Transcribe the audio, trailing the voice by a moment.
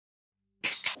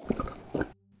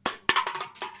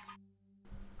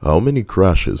How many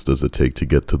crashes does it take to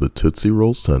get to the Tootsie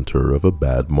Roll center of a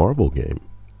bad Marvel game?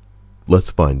 Let's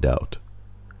find out.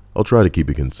 I'll try to keep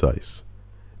it concise.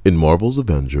 In Marvel's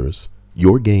Avengers,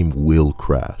 your game will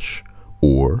crash,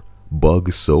 or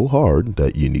bug so hard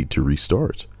that you need to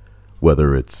restart.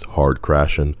 Whether it's hard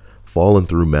crashing, falling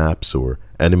through maps, or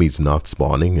enemies not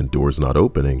spawning and doors not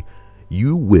opening,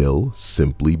 you will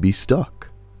simply be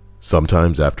stuck.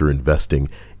 Sometimes after investing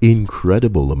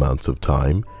incredible amounts of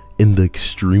time in the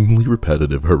extremely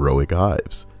repetitive heroic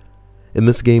hives. In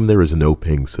this game there is no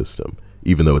ping system,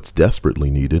 even though it's desperately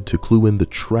needed to clue in the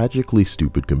tragically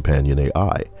stupid companion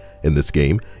AI. In this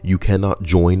game, you cannot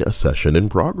join a session in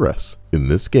progress. In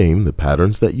this game, the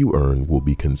patterns that you earn will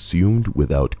be consumed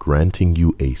without granting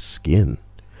you a skin.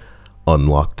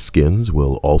 Unlocked skins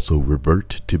will also revert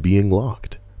to being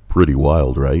locked. Pretty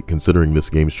wild, right? Considering this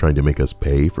game's trying to make us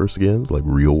pay for skins, like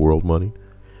real world money.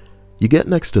 You get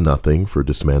next to nothing for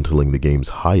dismantling the game's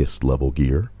highest level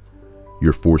gear.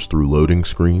 You're forced through loading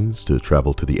screens to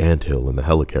travel to the anthill and the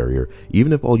helicarrier,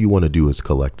 even if all you want to do is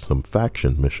collect some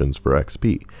faction missions for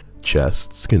XP.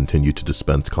 Chests continue to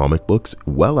dispense comic books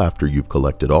well after you've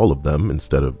collected all of them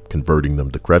instead of converting them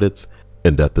to credits.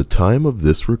 And at the time of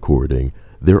this recording,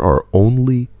 there are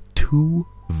only 2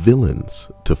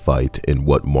 villains to fight in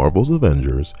what Marvel's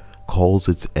Avengers calls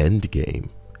its endgame.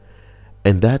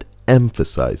 And that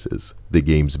emphasizes the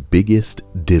game's biggest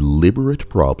deliberate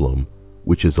problem,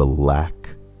 which is a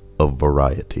lack of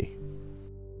variety.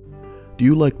 Do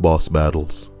you like boss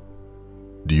battles?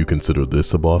 Do you consider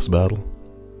this a boss battle?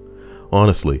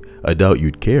 Honestly, I doubt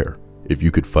you'd care if you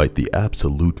could fight the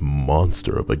absolute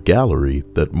monster of a gallery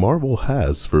that Marvel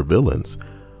has for villains.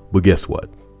 But guess what?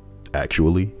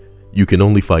 Actually, you can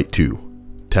only fight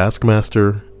 2,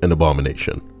 Taskmaster and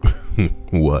Abomination.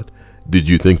 What? Did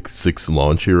you think 6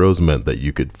 launch heroes meant that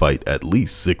you could fight at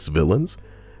least 6 villains?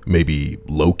 Maybe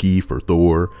Loki for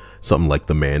Thor, something like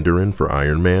the Mandarin for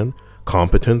Iron Man,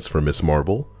 Competence for Miss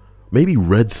Marvel, maybe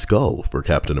Red Skull for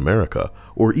Captain America,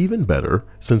 or even better,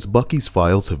 since Bucky's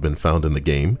files have been found in the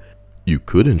game, you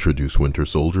could introduce Winter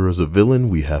Soldier as a villain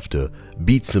we have to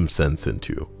beat some sense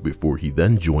into before he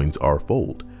then joins our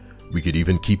fold. We could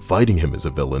even keep fighting him as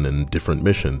a villain in different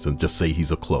missions and just say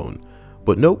he's a clone.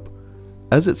 But nope.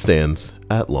 As it stands,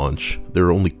 at launch, there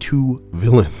are only 2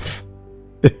 villains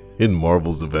in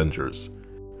Marvel's Avengers.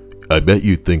 I bet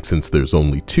you'd think since there's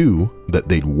only 2 that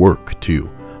they'd work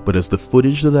too, but as the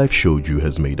footage that I've showed you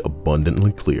has made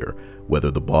abundantly clear,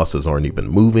 whether the bosses aren't even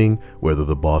moving, whether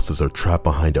the bosses are trapped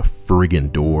behind a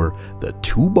friggin' door, the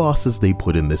 2 bosses they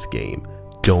put in this game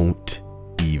don't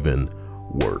even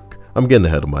work. I'm getting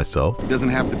ahead of myself. It doesn't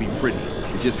have to be pretty,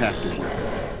 it just has to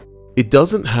work. It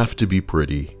doesn't have to be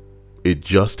pretty. It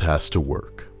just has to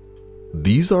work.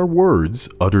 These are words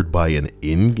uttered by an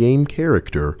in-game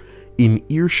character in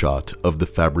earshot of the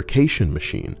fabrication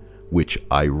machine, which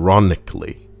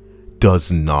ironically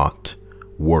does not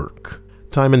work.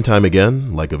 Time and time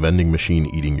again, like a vending machine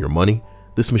eating your money,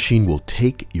 this machine will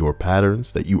take your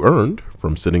patterns that you earned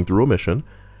from sitting through a mission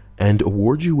and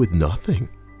award you with nothing.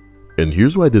 And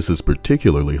here's why this is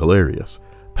particularly hilarious.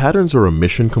 Patterns are a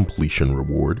mission completion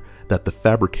reward that the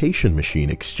fabrication machine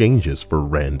exchanges for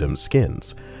random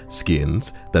skins.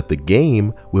 Skins that the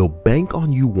game will bank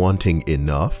on you wanting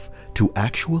enough to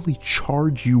actually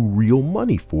charge you real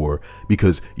money for,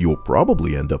 because you'll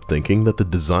probably end up thinking that the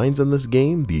designs in this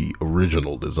game, the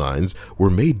original designs, were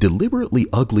made deliberately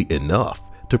ugly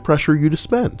enough to pressure you to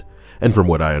spend. And from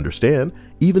what I understand,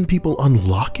 even people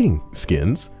unlocking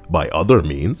skins by other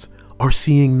means are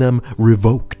seeing them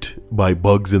revoked by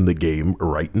bugs in the game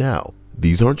right now.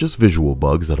 These aren't just visual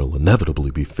bugs that'll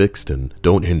inevitably be fixed and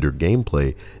don't hinder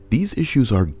gameplay. These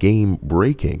issues are game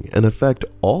breaking and affect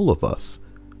all of us.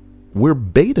 We're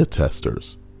beta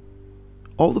testers.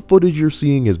 All the footage you're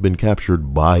seeing has been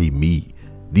captured by me.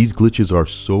 These glitches are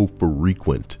so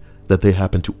frequent that they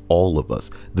happen to all of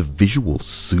us. The visual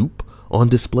soup on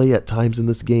display at times in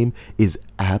this game is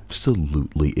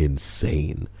absolutely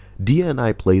insane. Dia and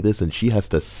I play this and she has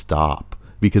to stop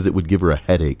because it would give her a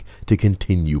headache to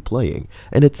continue playing.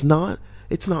 And it's not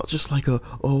just like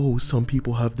oh, some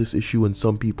people have this issue and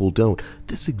some people don't.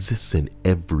 This exists in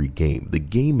every game. The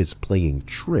game is playing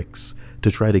tricks to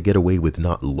try to get away with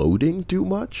not loading too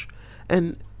much,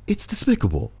 and it's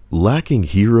despicable. Lacking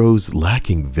heroes,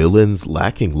 lacking villains,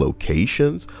 lacking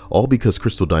locations, all because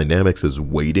Crystal Dynamics is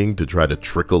waiting to try to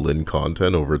trickle in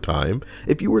content over time.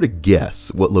 If you were to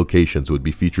guess what locations would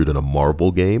be featured in a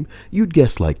Marvel game, you'd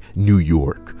guess like New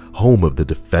York, home of the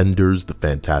Defenders, the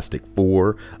Fantastic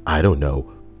Four, I don't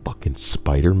know, fucking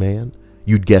Spider-Man.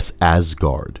 You'd guess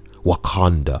Asgard,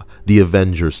 Wakanda, the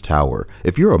Avengers Tower.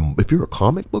 If you're a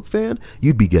comic book fan,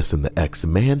 you'd be guessing the X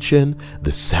Mansion,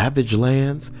 the Savage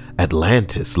Lands,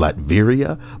 Atlantis,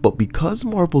 Latveria. But because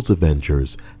Marvel's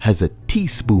Avengers has a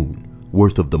teaspoon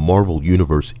worth of the Marvel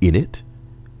Universe in it,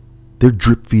 they're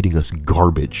drip feeding us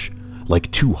garbage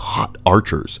like two hot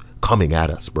archers coming at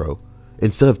us, bro.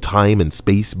 Instead of time and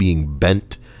space being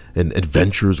bent and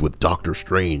adventures with Doctor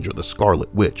Strange or the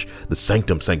Scarlet Witch, the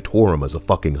Sanctum Sanctorum as a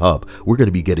fucking hub, we're going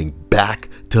to be getting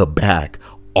back-to-back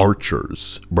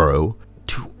archers, bro.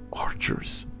 Two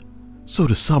archers. So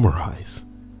to summarize,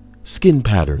 skin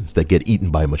patterns that get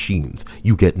eaten by machines,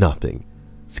 you get nothing.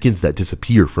 Skins that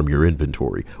disappear from your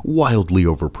inventory, wildly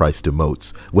overpriced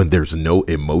emotes when there's no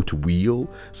emote wheel,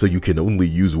 so you can only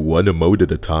use one emote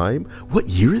at a time. What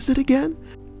year is it again?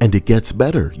 And it gets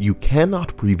better. You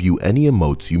cannot preview any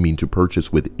emotes you mean to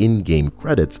purchase with in-game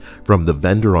credits from the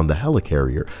vendor on the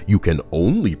helicarrier. You can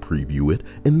only preview it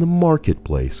in the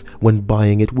marketplace when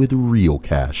buying it with real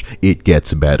cash. It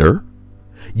gets better.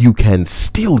 You can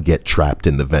still get trapped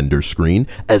in the vendor screen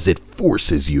as it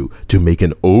forces you to make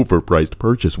an overpriced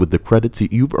purchase with the credits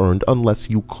that you've earned unless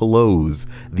you close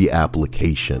the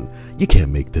application. You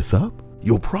can't make this up.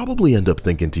 You'll probably end up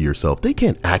thinking to yourself, they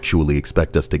can't actually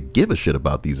expect us to give a shit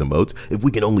about these emotes if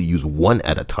we can only use one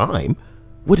at a time.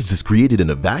 What is this, created in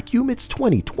a vacuum? It's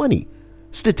 2020.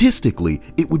 Statistically,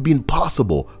 it would be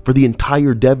impossible for the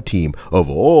entire dev team of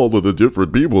all of the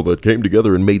different people that came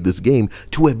together and made this game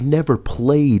to have never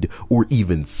played or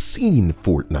even seen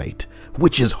Fortnite,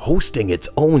 which is hosting its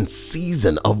own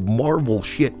season of Marvel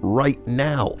shit right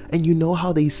now. And you know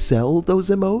how they sell those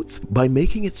emotes? By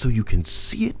making it so you can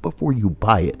see it before you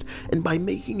buy it, and by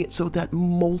making it so that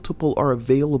multiple are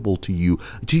available to you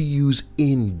to use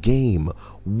in-game.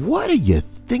 What are you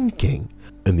thinking?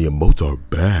 And the emotes are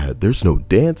bad. There's no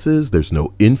dances, there's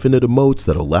no infinite emotes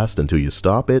that'll last until you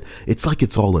stop it. It's like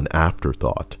it's all an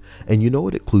afterthought. And you know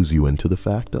what it clues you into the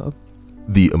fact of?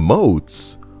 The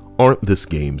emotes aren't this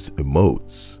game's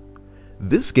emotes.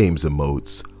 This game's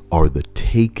emotes are the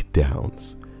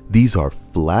takedowns. These are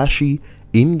flashy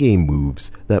in-game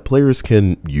moves that players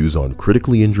can use on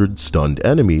critically injured, stunned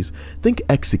enemies. Think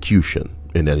execution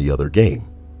in any other game.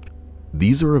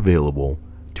 These are available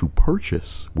to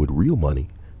purchase with real money,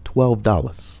 $12.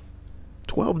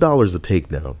 $12 a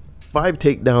takedown. 5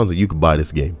 takedowns and you can buy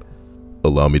this game.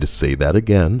 Allow me to say that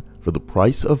again. For the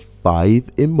price of 5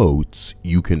 emotes,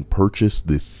 you can purchase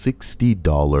this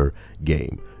 $60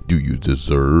 game. Do you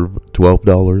deserve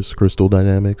 $12, Crystal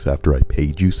Dynamics, after I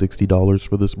paid you $60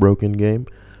 for this broken game?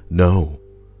 No.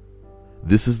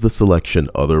 This is the selection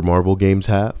other Marvel games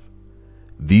have.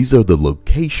 These are the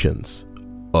locations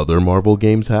other Marvel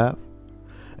games have.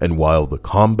 And while the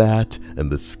combat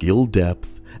and the skill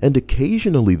depth and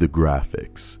occasionally the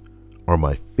graphics are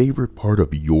my favorite part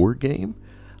of your game,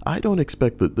 I don't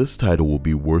expect that this title will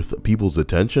be worth people's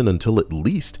attention until at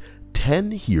least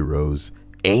 10 heroes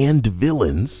and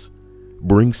villains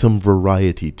bring some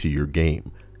variety to your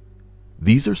game.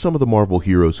 These are some of the Marvel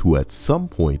heroes who at some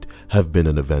point have been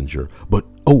an Avenger, but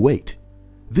oh wait,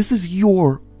 this is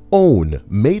your own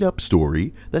made-up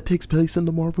story that takes place in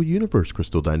the Marvel Universe,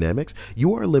 Crystal Dynamics.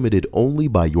 You are limited only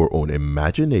by your own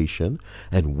imagination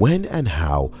and when and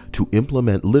how to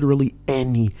implement literally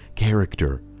any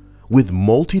character. With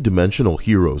multi-dimensional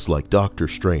heroes like Doctor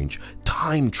Strange,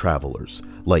 time travelers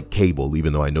like Cable,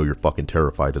 even though I know you're fucking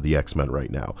terrified of the X-Men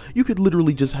right now. You could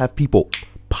literally just have people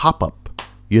pop up.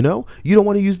 You know, you don't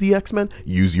want to use the X-Men?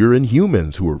 Use your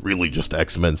Inhumans, who are really just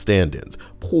X-Men stand-ins.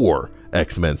 Poor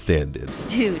X-Men stand-ins.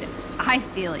 Dude, I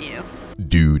feel you.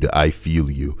 Dude, I feel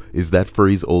you. Is that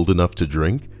phrase old enough to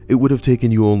drink? It would have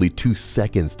taken you only 2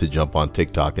 seconds to jump on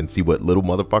TikTok and see what little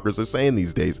motherfuckers are saying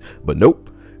these days. But nope,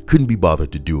 couldn't be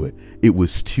bothered to do it. It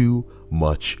was too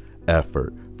much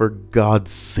effort. For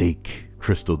God's sake,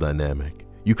 Crystal Dynamic,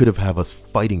 you could have us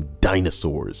fighting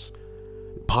dinosaurs,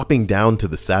 popping down to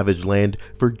the Savage Land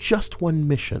for just one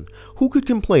mission. Who could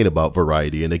complain about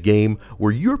variety in a game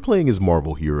where you're playing as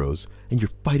Marvel heroes and you're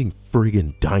fighting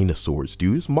friggin' dinosaurs,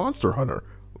 dude? It's Monster Hunter.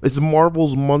 It's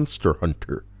Marvel's Monster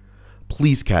Hunter.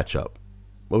 Please catch up,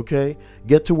 okay?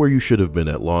 Get to where you should have been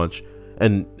at launch.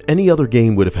 And any other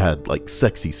game would have had like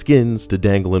sexy skins to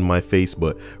dangle in my face,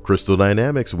 but Crystal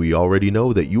Dynamics, we already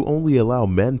know that you only allow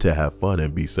men to have fun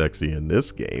and be sexy in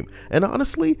this game. And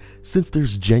honestly, since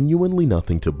there's genuinely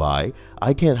nothing to buy,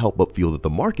 I can't help but feel that the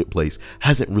marketplace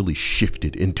hasn't really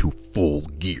shifted into full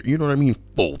gear, you know what I mean?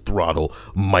 Full throttle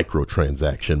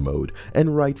microtransaction mode,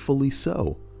 and rightfully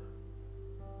so.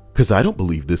 Because I don't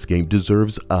believe this game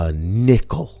deserves a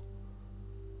nickel.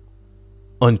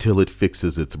 until it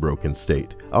fixes its broken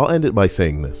state. I'll end it by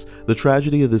saying this. The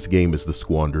tragedy of this game is the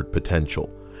squandered potential.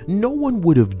 No one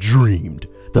would have dreamed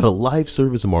that a live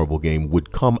service Marvel game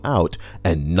would come out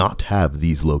and not have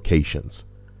these locations.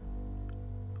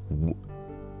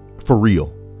 For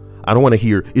real. I don't want to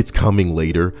hear it's coming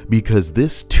later, because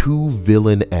this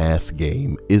 2-villain ass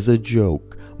game is a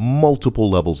joke. Multiple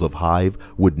levels of Hive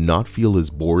would not feel as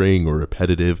boring or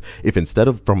repetitive if, instead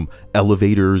of from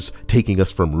elevators taking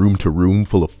us from room to room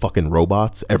full of fucking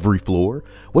robots every floor,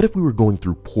 what if we were going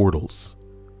through portals?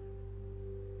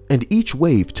 And each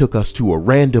wave took us to a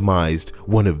randomized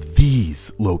one of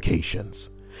these locations.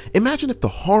 Imagine if the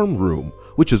harm room,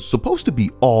 which is supposed to be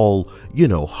all,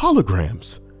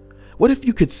 holograms, what if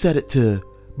you could set it to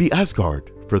be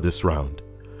Asgard for this round?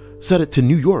 Set it to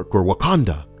New York or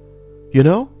Wakanda?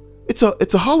 It's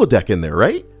a holodeck in there,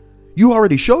 right? You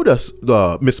already showed us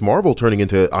Miss Marvel turning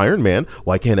into Iron Man.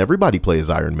 Why can't everybody play as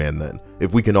Iron Man then?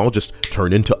 If we can all just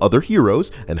turn into other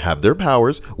heroes and have their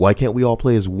powers, why can't we all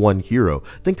play as one hero?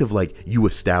 Think of like you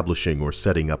establishing or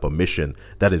setting up a mission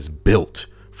that is built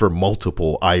for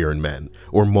multiple Iron Men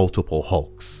or multiple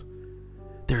Hulks.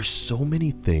 There's so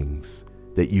many things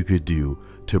that you could do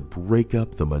to break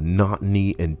up the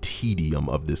monotony and tedium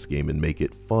of this game and make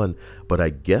it fun, but I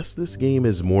guess this game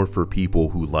is more for people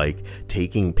who like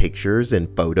taking pictures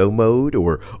in photo mode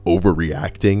or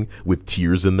overreacting with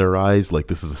tears in their eyes like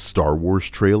this is a Star Wars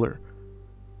trailer.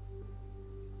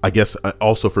 I guess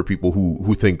also for people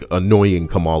who think annoying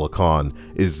Kamala Khan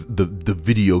is the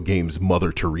video game's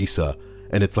Mother Teresa,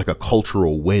 and it's like a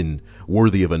cultural win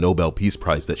worthy of a Nobel Peace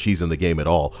Prize that she's in the game at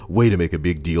all. Way to make a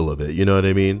big deal of it, you know what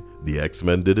I mean? The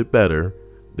X-Men did it better.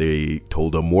 They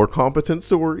told a more competent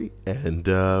story, and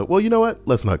well, you know what?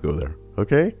 Let's not go there,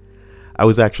 okay? I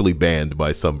was actually banned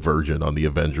by some virgin on the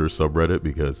Avengers subreddit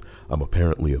because I'm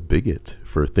apparently a bigot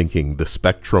for thinking the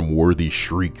Spectrum-worthy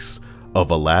shrieks of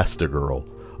Elastigirl,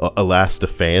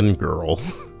 Elastifangirl,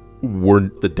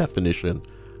 weren't the definition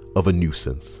of a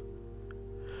nuisance.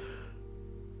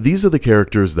 These are the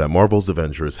characters that Marvel's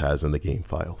Avengers has in the game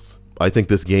files. I think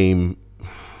this game,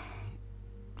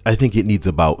 it needs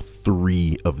about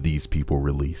 3 of these people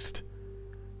released.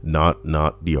 Not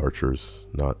the archers,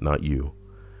 not you.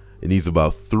 It needs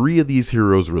about 3 of these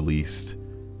heroes released,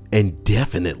 and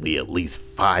definitely at least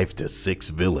 5 to 6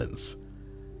 villains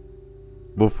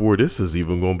before this is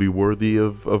even going to be worthy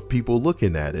of people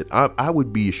looking at it. I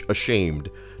would be ashamed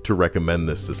to recommend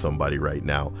this to somebody right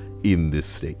now in this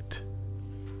state.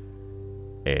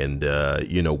 And,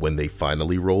 when they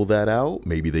finally roll that out,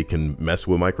 maybe they can mess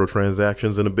with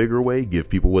microtransactions in a bigger way, give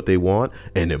people what they want,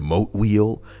 an emote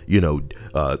wheel,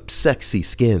 sexy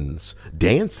skins,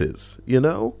 dances,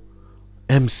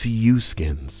 MCU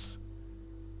skins.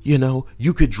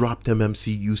 You could drop them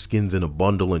MCU skins in a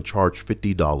bundle and charge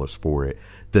 $50 for it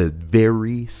the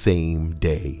very same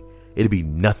day. It'd be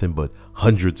nothing but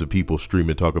hundreds of people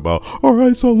streaming talk about, all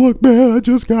right, so look, man, I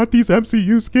just got these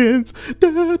MCU skins.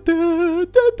 Da, da, da,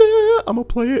 da. I'm gonna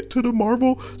play it to the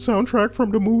Marvel soundtrack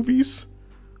from the movies.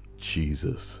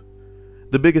 Jesus.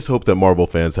 The biggest hope that Marvel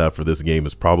fans have for this game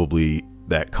is probably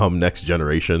that come next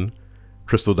generation,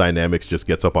 Crystal Dynamics just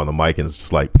gets up on the mic and it's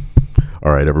just like,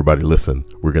 all right, everybody, listen,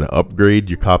 we're gonna upgrade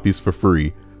your copies for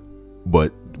free,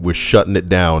 but we're shutting it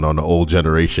down on the old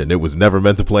generation. It was never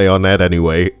meant to play on that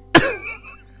anyway.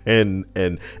 And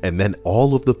then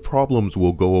all of the problems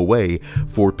will go away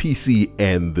for PC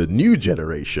and the new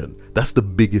generation. That's the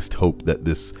biggest hope that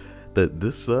this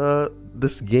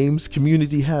games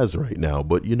community has right now.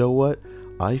 But you know what?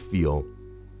 I feel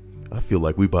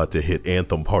like we about to hit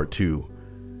Anthem Part 2.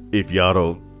 If y'all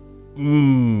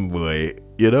don't, boy,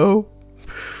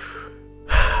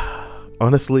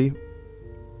 honestly,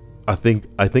 I think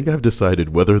I've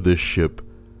decided whether this ship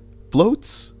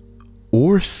floats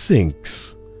or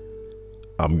sinks.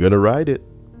 I'm gonna ride it.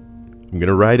 I'm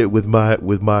gonna ride it with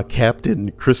my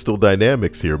Captain Crystal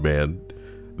Dynamics here, man.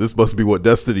 This must be what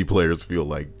Destiny players feel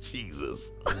like.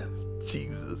 Jesus.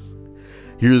 Jesus.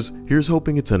 Here's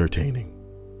hoping it's entertaining.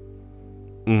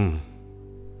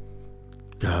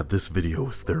 God, this video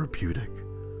is therapeutic.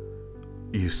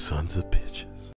 You sons of bitches.